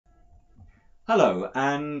Hello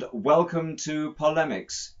and welcome to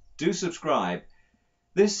Polemics. Do subscribe.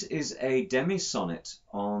 This is a demi-sonnet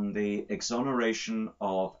on the exoneration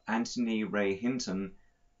of Anthony Ray Hinton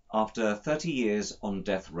after 30 years on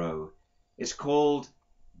death row. It's called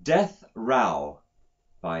Death Row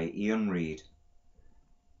by Ian Reid.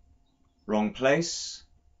 Wrong place,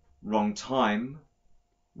 wrong time,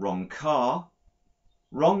 wrong car,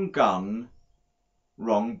 wrong gun,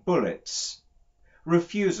 wrong bullets.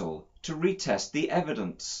 Refusal to retest the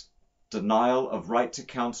evidence, denial of right to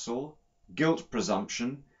counsel, guilt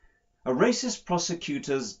presumption, a racist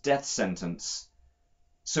prosecutor's death sentence.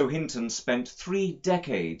 So Hinton spent 3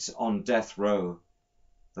 decades on death row,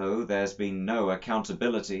 though there's been no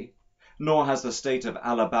accountability, nor has the state of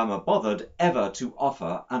Alabama bothered ever to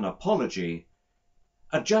offer an apology.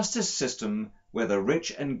 A justice system where the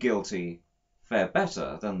rich and guilty fare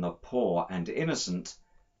better than the poor and innocent,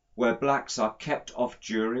 where blacks are kept off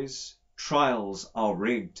juries, trials are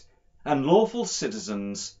rigged, and lawful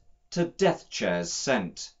citizens to death chairs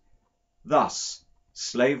sent. Thus,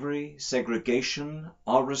 slavery, segregation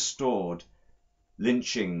are restored,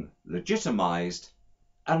 lynching legitimized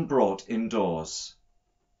and brought indoors.